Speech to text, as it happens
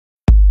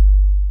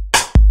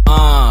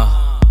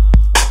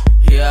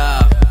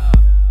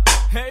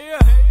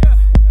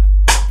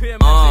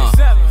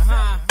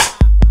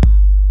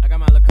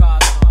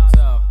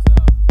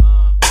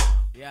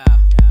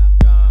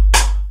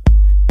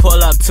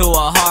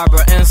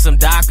barber and some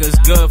doctors.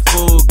 Good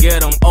food,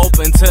 get them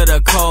open to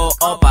the cold.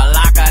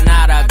 Opalaka,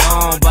 not a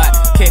gone, but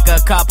kick a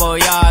couple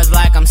yards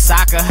like I'm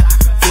soccer.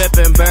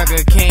 Flipping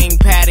Burger King,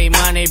 patty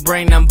money,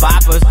 bring them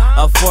boppers.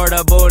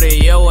 Affordable to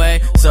your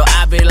way, so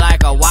I be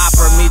like a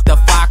whopper. Meet the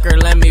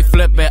Fokker, let me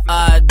flip it,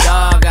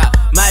 dog out.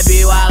 Might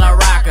be while a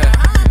rocker,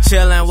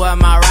 chillin'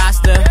 with my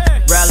roster.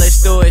 Relish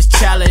through his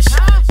chelish,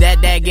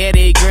 that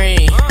Getty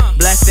Green.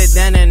 Blessed it,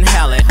 then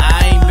inhale it.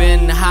 I ain't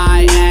been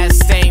high as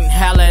St.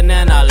 Helen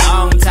in a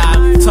long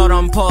time. Told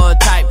them pull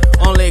type,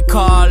 only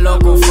call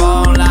local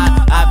phone line.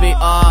 I be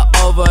all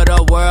over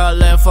the world,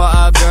 live for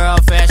a girl,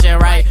 fashion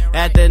right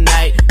at the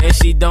night. And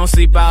she don't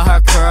sleep out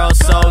her curls,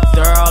 so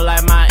thorough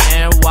like my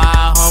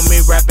NY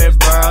homie reppin'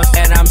 burls.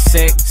 And I'm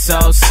sick,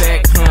 so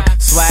sick,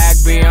 swag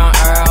be on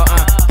Earl,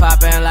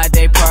 poppin' like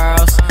they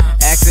pearls.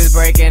 Exes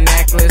breaking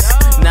necklace,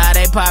 now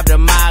they pop the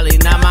Molly.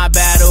 Now my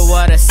battle,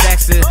 what a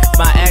sexist.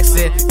 My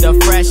exit, the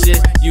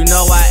freshest, you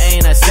know I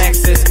ain't a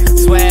sexist.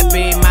 Sweat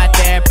be my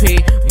therapy,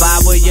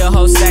 vibe with your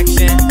whole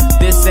section.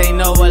 This ain't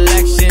no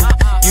election,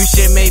 you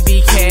should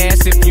maybe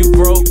cast. If you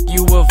broke,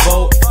 you will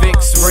vote.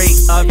 Fixed rate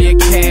of your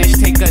cash,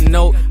 take a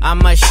note.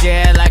 I'ma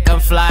share like I'm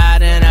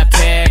flying in a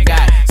pair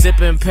guy.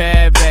 Sippin'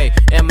 pear bay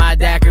in my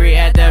daiquiri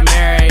at the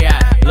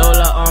Marriott.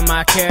 Lola on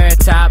my carrot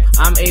top,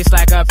 I'm ace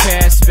like a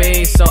pair of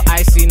spades. So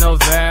icy, no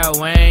Vera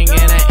Wang,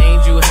 and an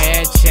angel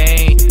hair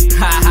chain.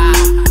 Haha,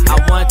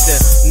 I want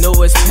the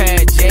newest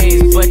pair of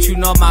J's, but you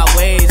know my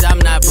ways, I'm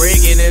not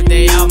breaking if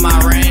they out my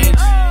range.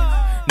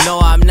 No,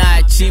 I'm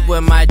not cheap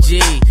with my G.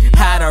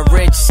 How the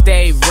rich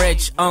stay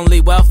rich,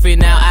 only wealthy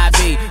now I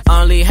be.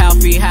 Only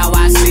healthy how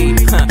I see.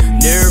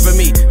 Nerve of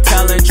me,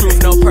 telling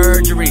truth, no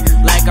perjury.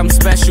 Like I'm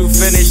special,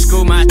 finished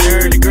school, my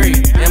 3rd degree.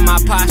 In my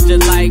posture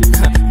like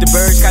the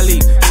Burj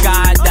Khalifa.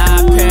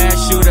 Skydive,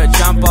 parachuter,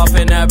 jump off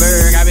in the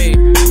Burg. I be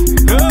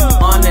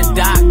on the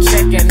dock,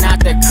 checking out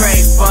the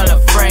crate full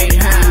of freight.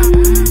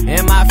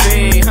 In my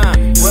feed,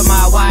 with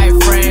my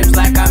white frames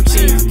like I'm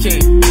Chief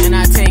Keef. And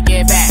I take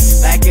it back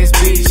like it's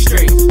Beach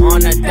Street. On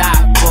the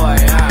dock, boy,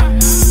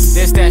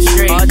 this that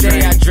straight. All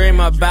day I dream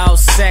about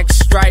sex,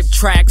 striped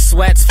track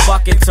sweats,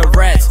 fucking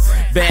Tourette's.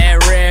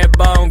 Bad red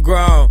bone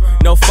grown,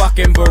 no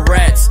fucking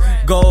barrettes.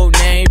 Gold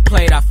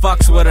nameplate, I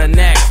fucks with her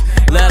neck.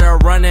 Let her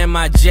run in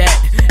my jet,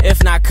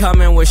 if not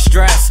coming with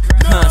stress.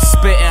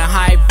 Spitting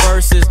hype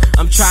verses,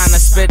 I'm trying to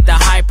spit the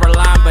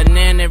hyperline.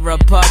 Banana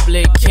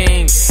Republic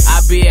King,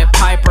 I be at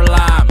Piper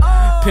Lime.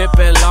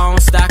 Pippin long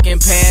stocking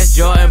pants,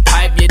 Jordan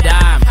pipe your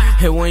dime.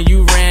 And when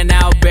you ran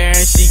out Baron,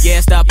 she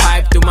gets the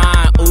pipe through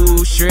mine.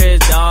 Ooh,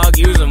 shreds dog,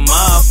 use a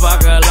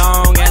motherfucker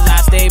long as I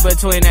stay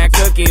between that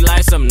cookie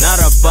like some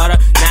nutter butter.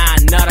 Nah,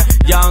 nutter.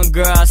 Young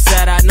girl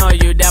said I know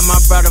you, that my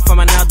brother from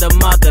another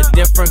mother.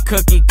 Different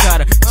cookie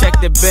cutter, check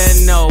the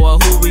bendo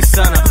of who we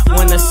son of.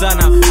 When the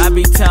sun up, I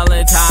be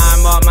telling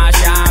time on my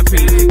shine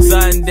piece.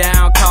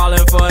 Sundown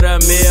calling for the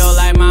meal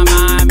like my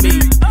mind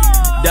be.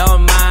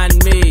 Don't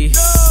mind me,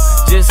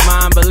 just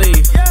mind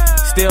belief.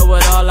 Still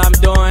with all I'm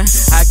doing,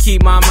 I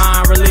keep my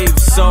mind relieved.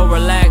 So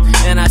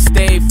relaxed and I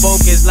stay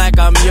focused like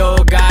I'm Yo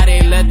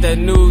Gotti. Let the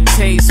new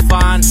taste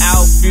find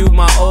out, view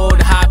my old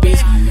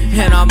hobbies.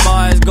 And I'm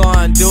always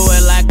gonna do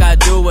it like I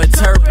do with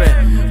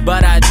Turpin.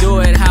 But I do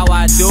it how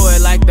I do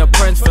it, like the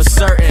Prince for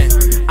certain.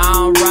 I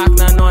don't rock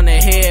none on the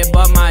head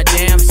but my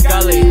damn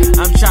Scully.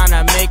 I'm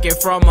tryna make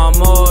it from a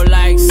mold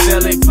like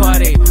silly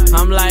putty.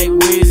 I'm like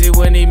Weezy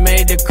when he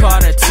made the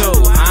Carter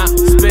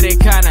 2, Spit it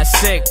kinda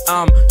sick,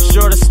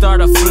 sure to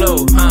start a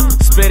flu,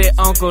 Spit it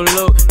Uncle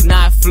Luke,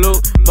 not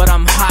flute, but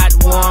I'm hot,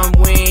 warm.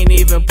 We ain't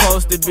even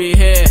supposed to be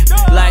here,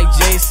 like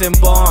Jason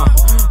Bourne.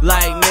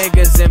 Like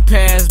niggas in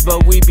Paris,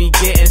 but we be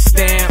getting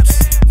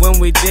stamps. When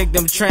we dig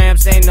them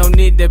tramps, ain't no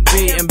need to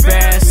be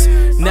embarrassed.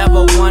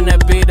 Never wanna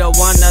be the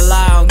one to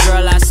lie on,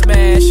 girl, I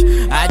smash.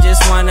 I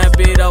just wanna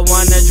be the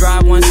one to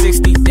drive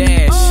 160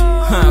 dash.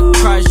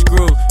 Crush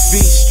groove,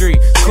 Beach Street,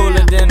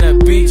 cooler than a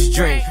beach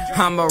drink.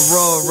 I'm a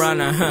road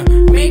runner,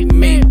 meet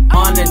me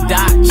on the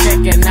dock,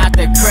 checking out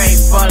the crate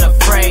full of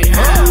freight,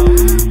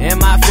 In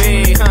my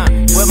feed,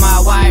 with my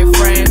white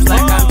frames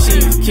like I'm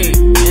Chief Keef.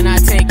 And I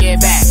take it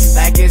back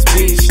like it's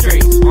Beach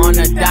Street. On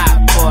the dock,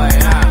 boy,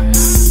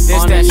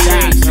 this that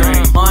street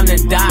dream. On the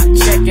dock,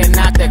 checking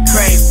out the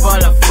crate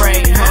full of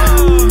freight,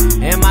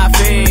 In my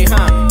feed,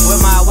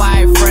 with my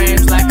white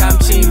frames like I'm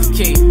Chief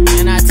Keef.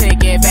 And I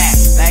take it back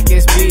like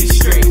it's Beach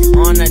Street.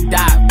 On the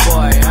dock,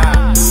 boy,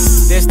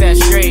 this that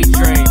straight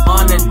dream.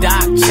 On the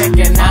dock,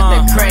 checking out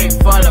the crate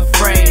full of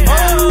freight,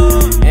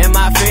 In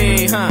my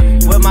feed,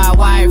 with my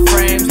white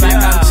frames like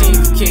I'm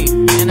Chief Keef.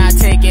 And I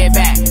take it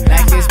back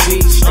like it's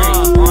Beach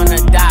Street. On the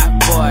dock,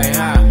 boy,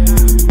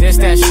 this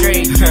that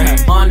straight dream.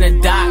 On the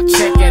dock,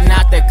 checking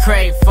out the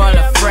crate full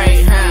of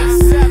freight,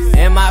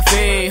 In my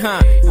feed,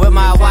 with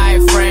my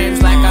white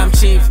frames like I'm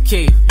Chief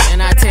Keef.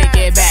 And I take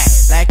it back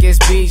like it's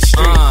Beach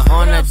Street.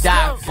 On the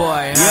dock,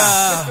 boy,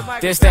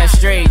 this that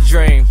straight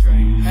dream.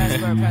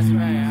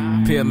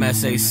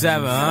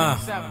 PMS87,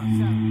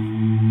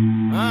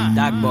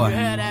 Doc boy,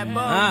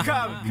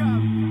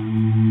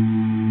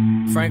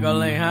 Franco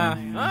Lane, huh?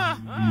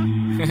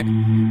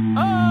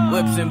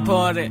 Whips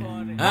imported,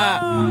 huh?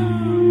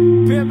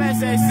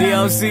 PMS87.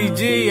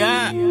 DOCG,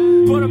 huh?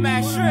 Put 'em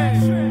at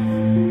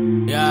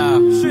Shrizz. Yeah.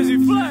 Shrizzy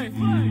Flame.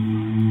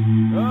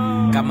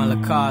 Got my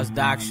Lacoste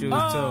doc shoes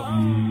too.